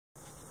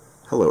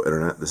Hello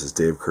Internet, this is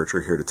Dave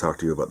Kircher here to talk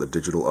to you about the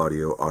digital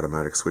audio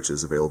automatic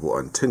switches available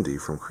on Tindy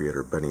from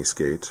creator Benny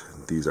Skate.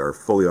 These are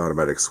fully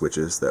automatic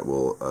switches that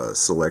will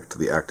select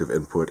the active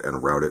input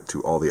and route it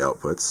to all the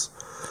outputs.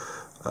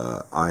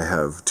 I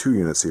have two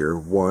units here.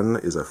 One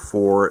is a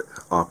 4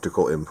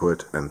 optical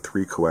input and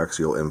 3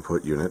 coaxial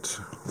input unit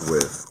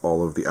with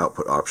all of the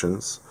output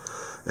options.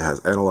 It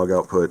has analog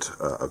output,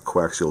 a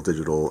coaxial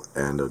digital,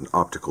 and an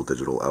optical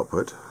digital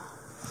output.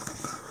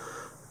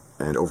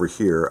 And over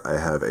here I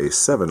have a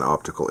 7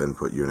 optical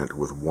input unit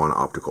with 1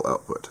 optical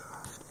output.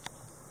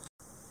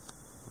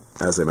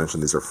 As I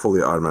mentioned, these are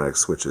fully automatic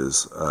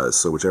switches,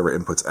 so whichever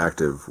input's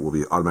active will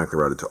be automatically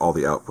routed to all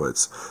the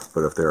outputs.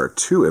 But if there are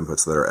 2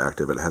 inputs that are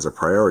active, it has a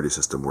priority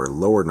system where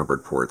lower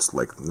numbered ports,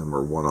 like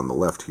number 1 on the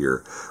left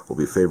here, will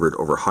be favored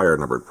over higher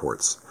numbered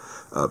ports.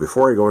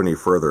 Before I go any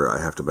further,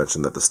 I have to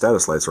mention that the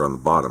status lights are on the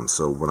bottom,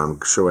 so when I'm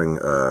showing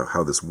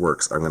how this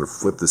works, I'm going to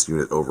flip this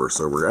unit over,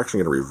 so we're actually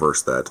going to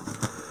reverse that.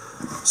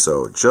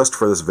 So just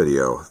for this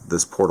video,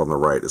 this port on the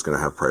right is going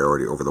to have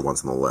priority over the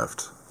ones on the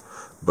left.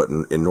 But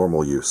in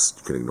normal use,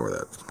 you can ignore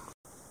that.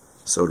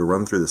 So to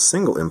run through the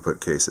single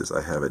input cases,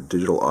 I have a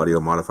digital audio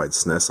modified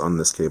SNES on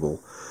this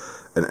cable,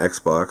 an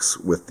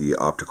Xbox with the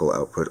optical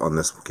output on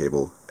this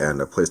cable,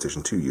 and a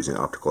PlayStation 2 using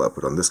optical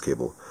output on this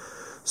cable.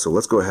 So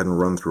let's go ahead and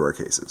run through our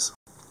cases.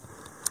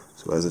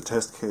 So as a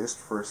test case,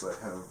 first I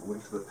have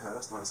Link to the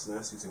Past on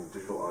SNES using a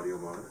digital audio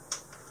monitor.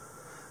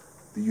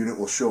 The unit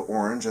will show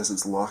orange as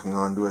it's locking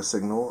onto a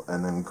signal,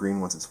 and then green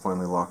once it's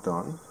finally locked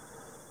on.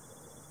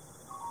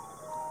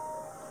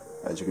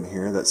 As you can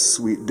hear, that's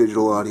sweet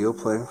digital audio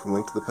playing from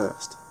Link to the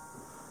Past.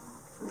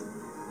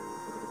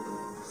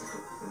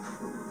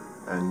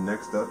 And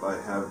next up I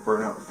have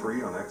Burnout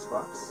Free on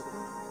Xbox.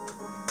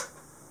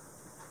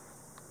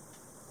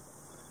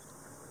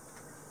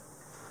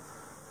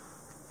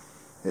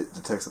 It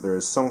detects that there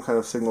is some kind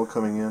of signal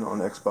coming in on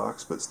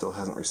Xbox, but still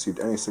hasn't received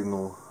any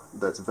signal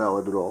that's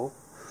valid at all.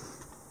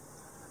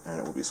 And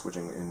it will be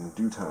switching in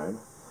due time.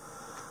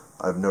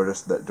 I've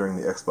noticed that during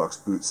the Xbox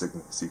boot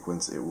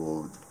sequence it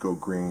will go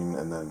green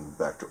and then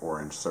back to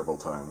orange several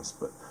times,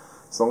 but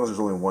as long as there's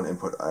only 1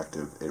 input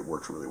active, it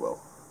works really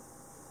well.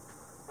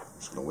 I'm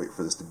just going to wait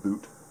for this to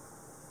boot.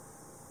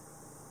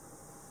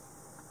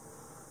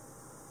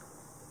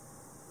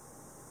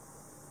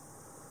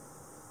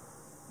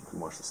 You can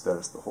watch the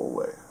status the whole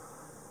way.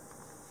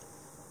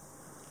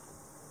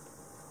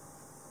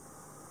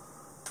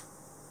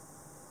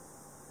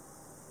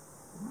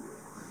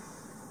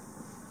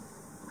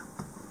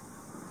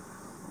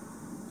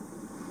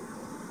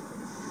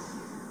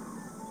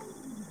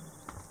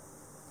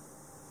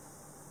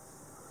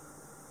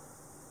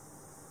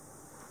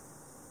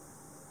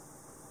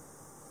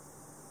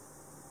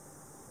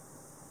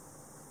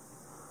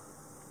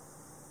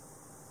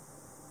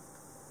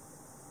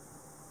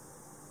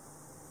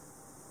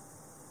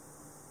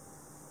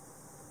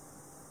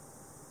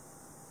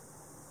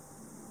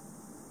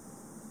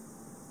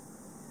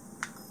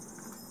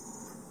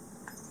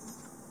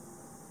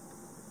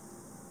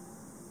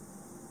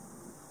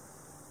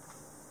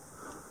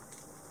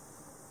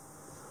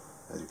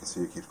 As you can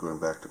see, it keeps going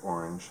back to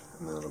orange,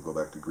 and then it'll go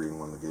back to green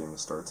when the game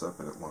starts up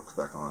and it locks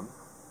back on.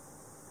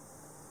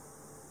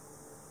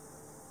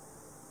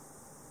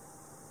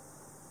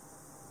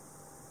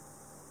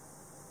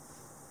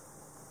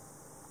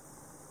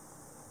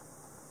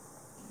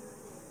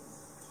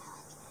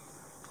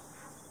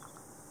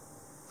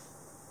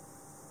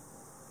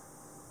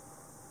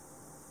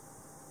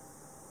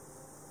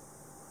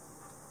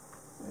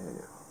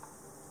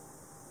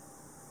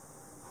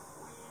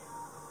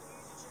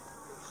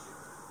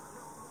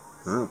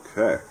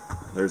 Okay,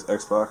 there's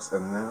Xbox,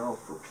 and now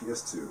for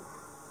PS2.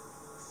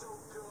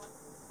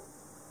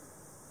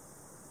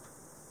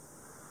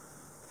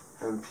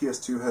 And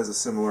PS2 has a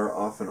similar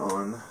off and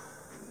on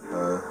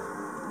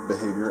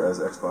behavior as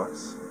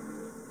Xbox.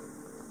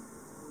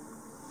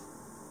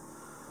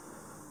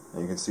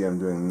 And you can see I'm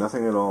doing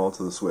nothing at all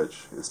to the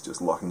switch, it's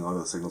just locking onto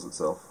the signals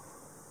itself.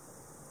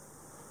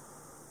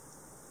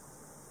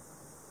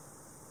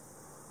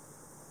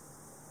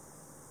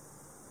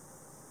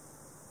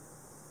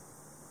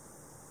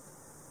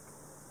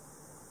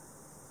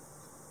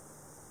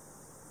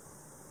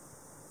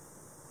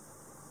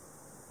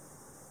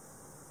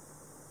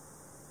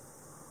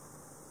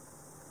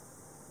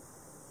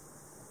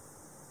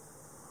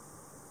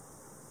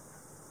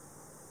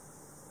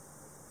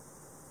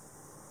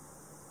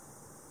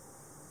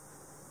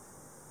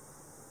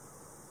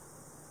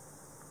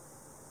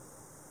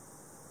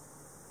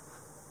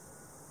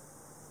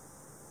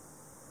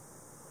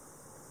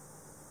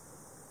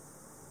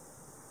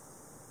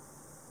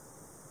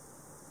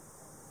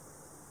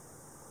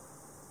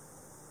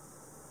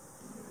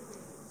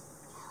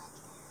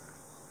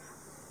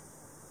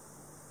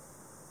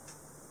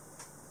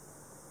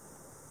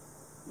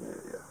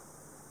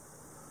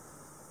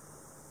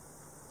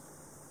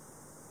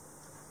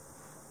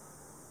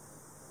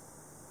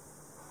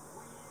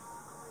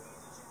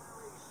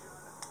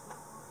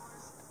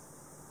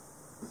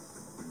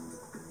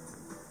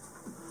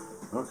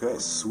 Okay,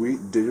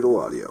 sweet digital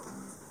audio.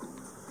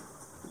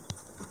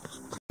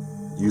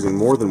 Using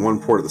more than one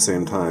port at the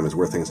same time is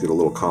where things get a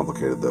little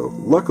complicated though.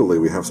 Luckily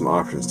we have some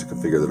options to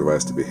configure the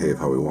device to behave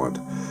how we want.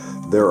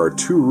 There are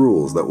two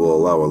rules that will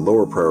allow a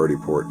lower priority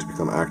port to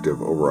become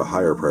active over a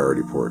higher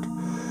priority port.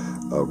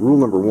 Rule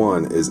number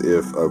one is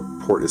if a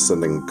port is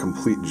sending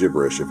complete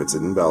gibberish, if it's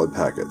invalid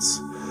packets.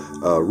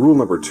 Rule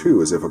number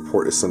two is if a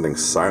port is sending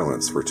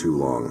silence for too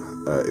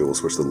long, it will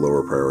switch to the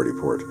lower priority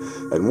port.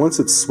 And once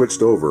it's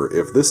switched over,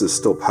 if this is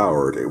still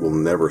powered, it will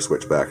never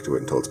switch back to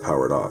it until it's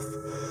powered off.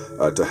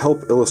 To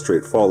help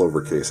illustrate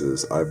fallover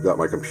cases, I've got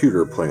my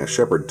computer playing a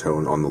shepherd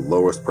tone on the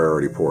lowest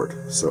priority port.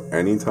 So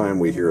anytime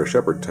we hear a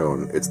shepherd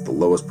tone, it's the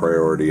lowest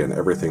priority and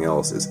everything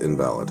else is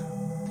invalid.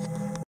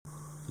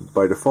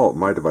 By default,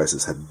 my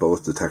devices had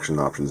both detection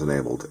options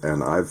enabled,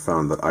 and I've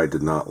found that I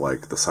did not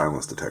like the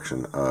silence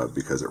detection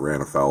because it ran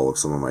afoul of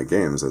some of my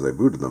games as I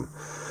booted them.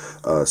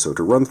 So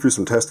to run through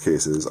some test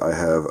cases, I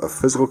have a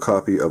physical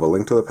copy of A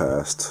Link to the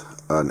Past,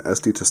 an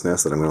SD to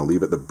SNES that I'm going to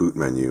leave at the boot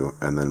menu,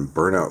 and then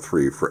Burnout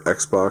 3 for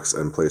Xbox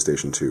and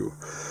PlayStation 2.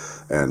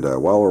 And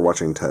while we're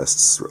watching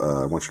tests,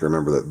 I want you to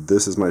remember that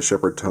this is my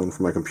shepherd tone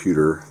for my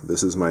computer,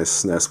 this is my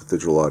SNES with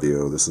digital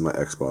audio, this is my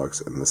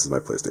Xbox, and this is my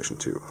PlayStation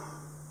 2.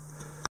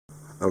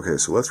 Okay,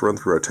 so let's run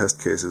through our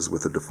test cases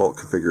with the default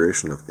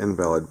configuration of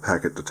invalid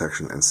packet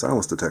detection and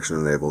silence detection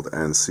enabled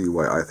and see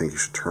why I think you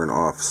should turn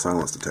off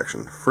silence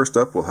detection. First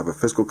up, we'll have a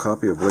physical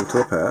copy of Link to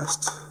the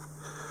Past.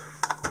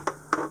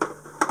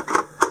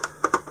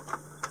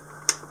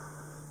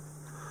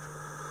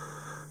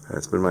 And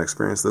it's been my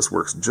experience this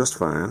works just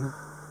fine.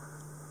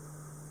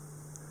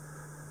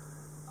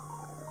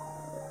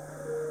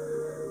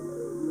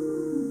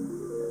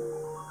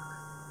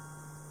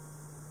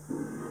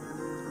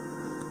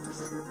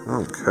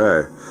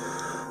 Okay,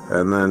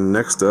 and then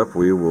next up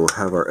we will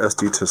have our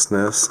SD to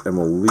SNES and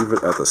we'll leave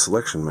it at the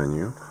selection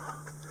menu.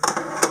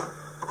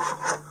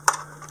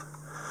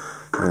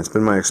 And it's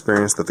been my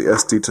experience that the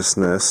SD to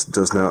SNES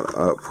does not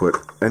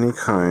output any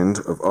kind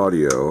of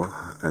audio,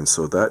 and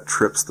so that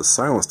trips the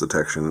silence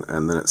detection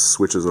and then it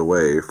switches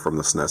away from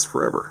the SNES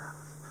forever.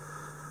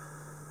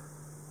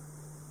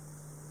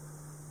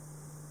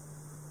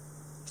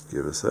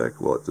 Give it a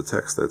sec. Well, it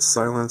detects that it's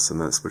silence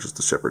and then it switches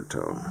to shepherd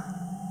tone.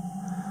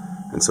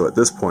 And so at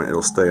this point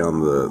it'll stay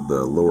on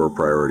the lower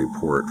priority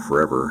port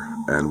forever,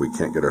 and we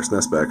can't get our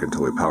SNES back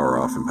until we power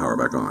off and power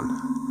back on.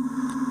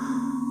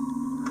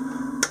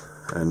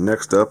 And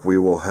next up we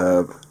will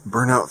have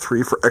Burnout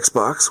 3 for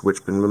Xbox, which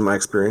in my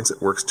experience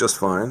it works just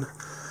fine.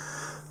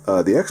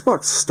 The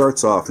Xbox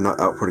starts off not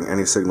outputting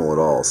any signal at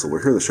all, so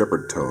we'll hear the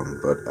shepherd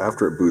tone, but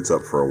after it boots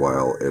up for a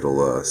while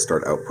it'll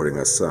start outputting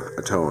us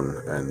a tone,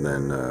 and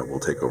then we'll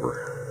take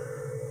over.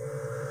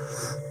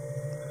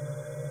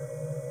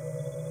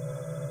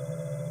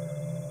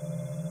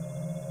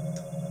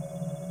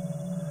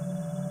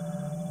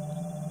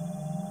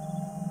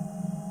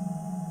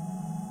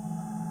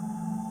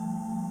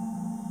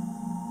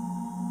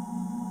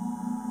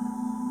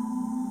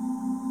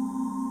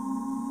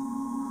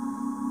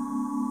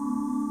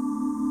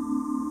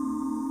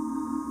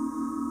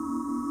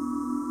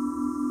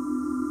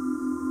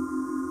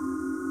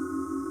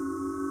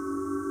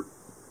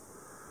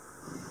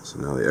 So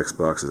now the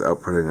Xbox is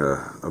outputting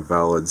a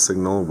valid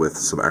signal with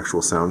some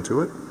actual sound to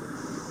it.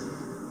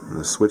 And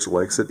the Switch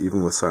likes it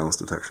even with silence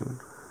detection.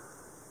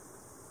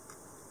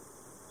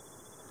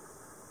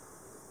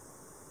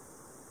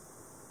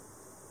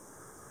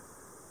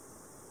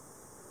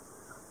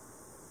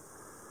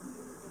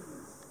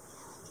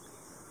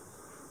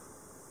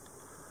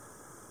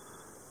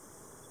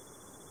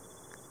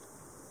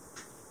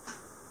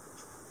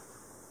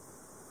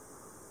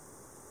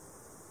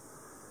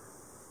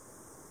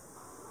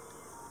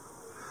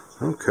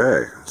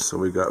 Okay, so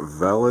we got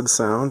valid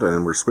sound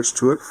and we're switched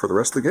to it for the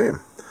rest of the game.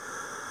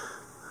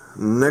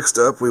 Next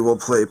up we will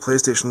play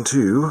PlayStation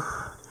 2,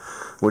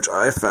 which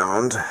I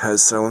found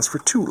has silence for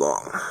too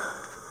long.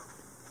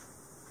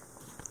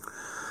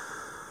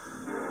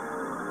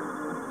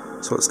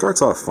 So it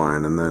starts off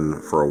fine, and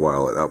then for a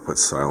while it outputs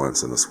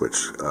silence and the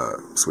switch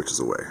switches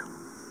away.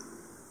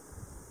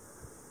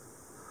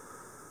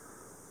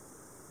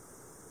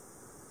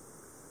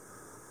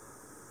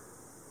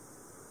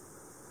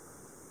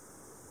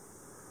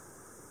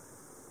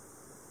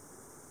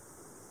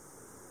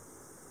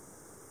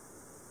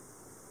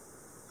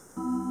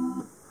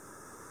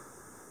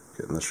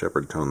 Getting the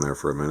shepherd tone there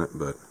for a minute,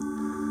 but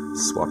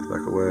swapped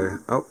back away.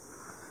 Oh,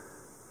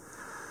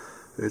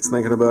 it's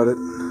thinking about it.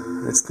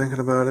 It's thinking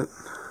about it.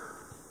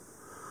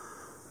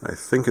 I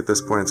think at this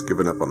point it's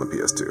given up on the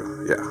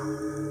PS2.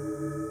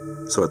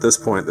 Yeah. So at this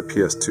point the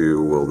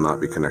PS2 will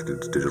not be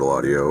connected to digital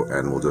audio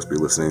and will just be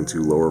listening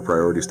to lower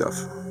priority stuff.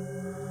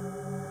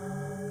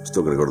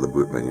 Still going to go to the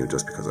boot menu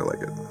just because I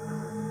like it.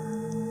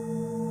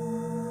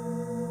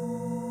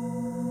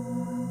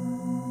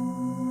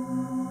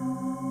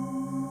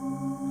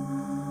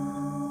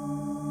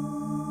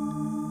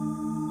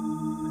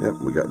 Yep,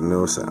 we got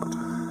no sound.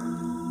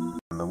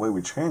 And the way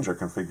we change our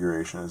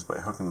configuration is by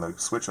hooking the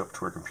switch up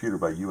to our computer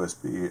by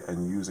USB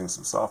and using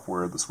some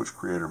software the Switch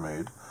creator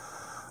made.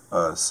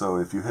 So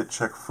if you hit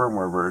check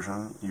firmware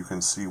version, you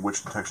can see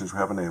which detections you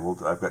have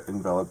enabled. I've got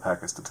invalid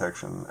packets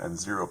detection and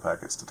 0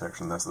 packets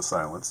detection, that's the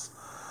silence.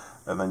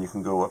 And then you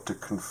can go up to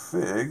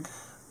config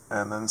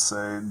and then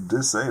say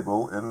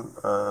disable in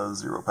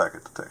 0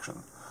 packet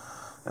detection.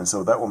 And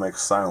so that will make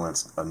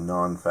silence a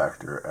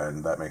non-factor,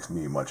 and that makes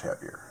me much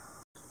happier.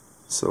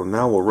 So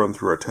now we'll run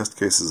through our test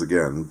cases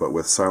again, but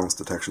with silence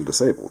detection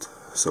disabled.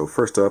 So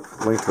first up,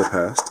 link to the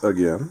past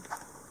again.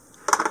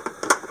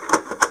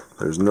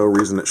 There's no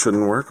reason it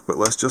shouldn't work, but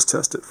let's just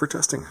test it for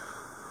testing.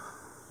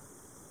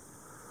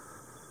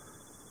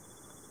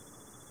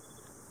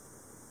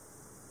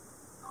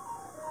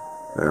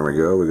 There we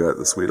go, we got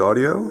the sweet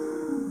audio.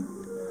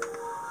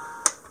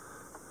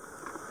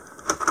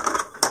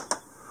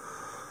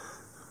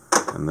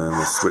 And then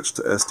we'll switch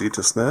to SD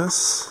to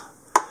SNES.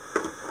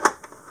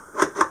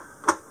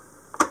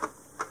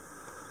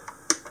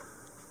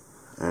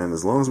 And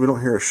as long as we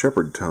don't hear a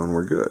shepherd tone,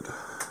 we're good.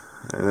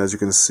 And as you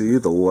can see,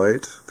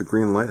 the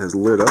green light has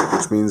lit up,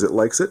 which means it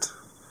likes it.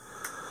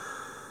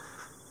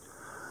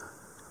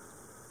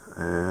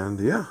 And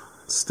yeah,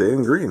 it's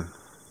staying green.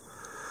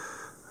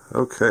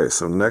 Okay,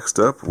 so next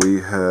up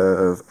we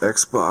have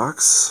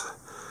Xbox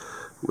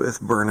with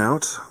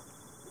burnout.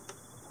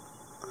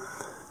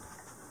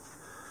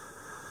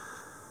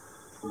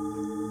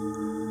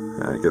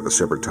 I get the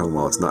shepherd tone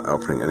while it's not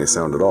outputting any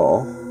sound at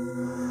all.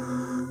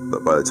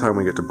 But by the time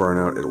we get to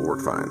burnout, it'll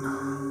work fine.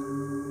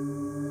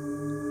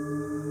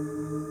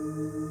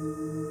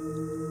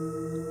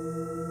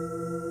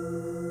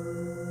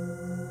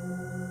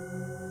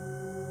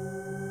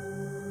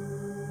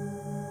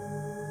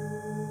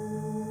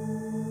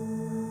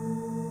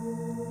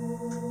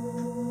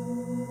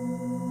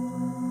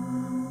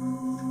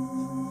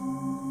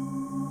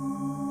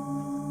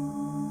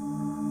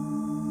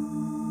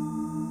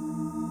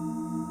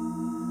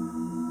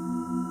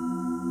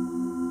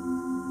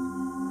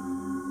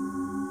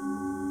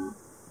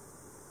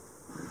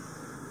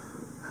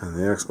 And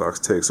the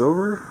Xbox takes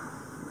over,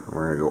 and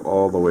we're going to go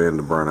all the way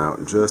into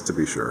burnout just to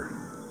be sure.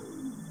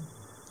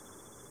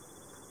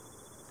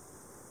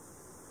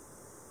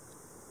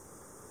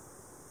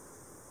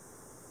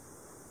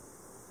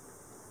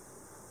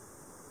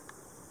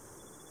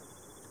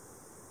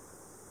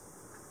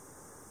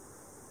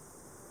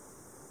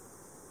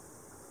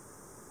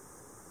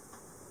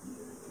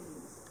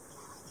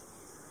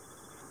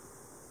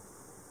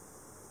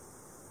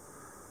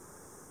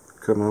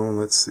 Come on,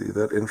 let's see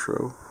that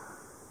intro.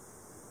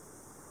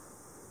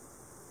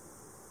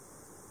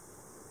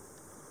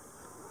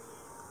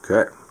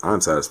 Okay,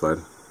 I'm satisfied.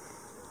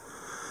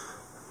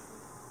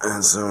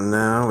 And so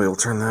now we'll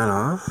turn that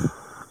off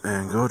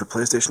and go to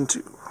PlayStation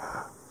 2.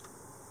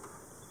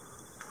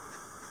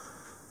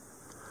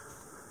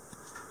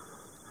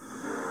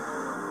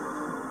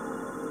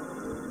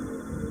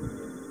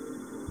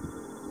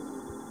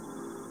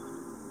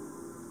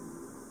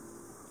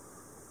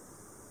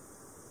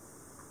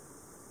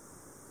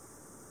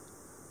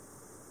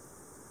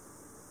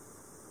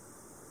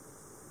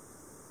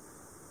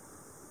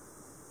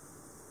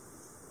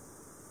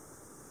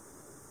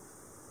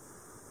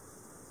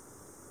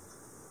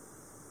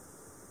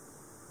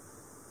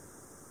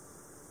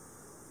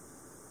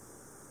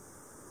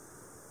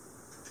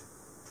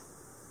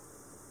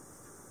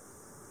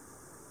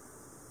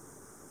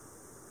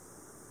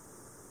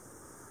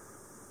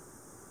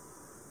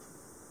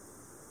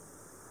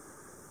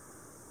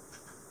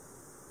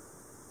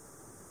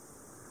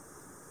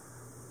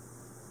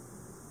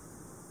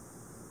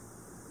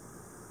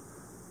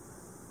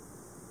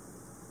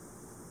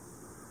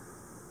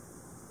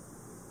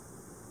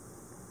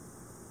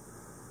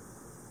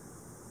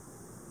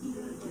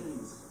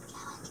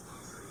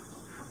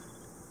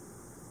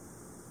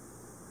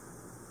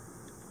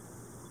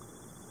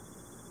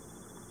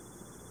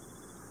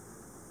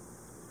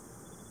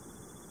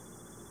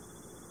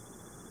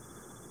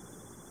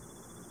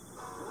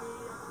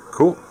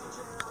 Cool.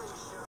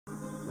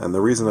 And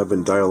the reason I've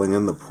been dialing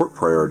in the port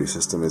priority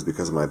system is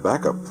because of my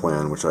backup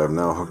plan, which I have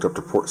now hooked up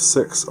to port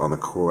 6 on the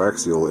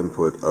coaxial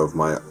input of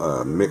my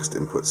mixed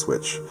input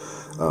switch.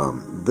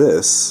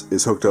 This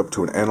is hooked up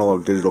to an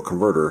analog digital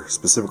converter,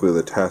 specifically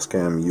the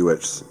Tascam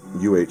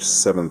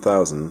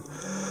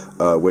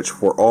UH7000, which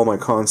for all my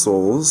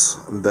consoles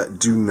that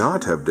do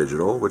not have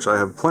digital, which I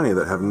have plenty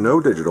that have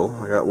no digital,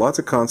 I got lots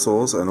of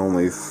consoles and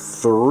only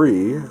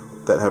 3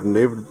 that have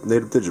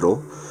native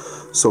digital.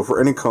 So for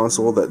any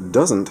console that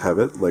doesn't have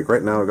it, like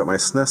right now I've got my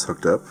SNES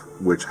hooked up,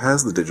 which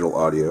has the digital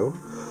audio,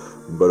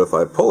 but if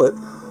I pull it,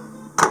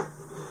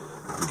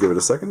 give it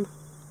a second,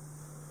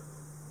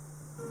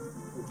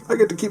 I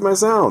get to keep my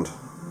sound.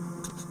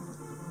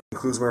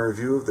 Concludes my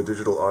review of the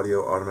digital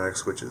audio automatic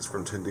switches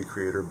from Tindy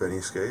creator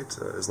Benny Skate.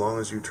 As long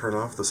as you turn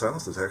off the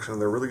silence detection,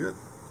 they're really good.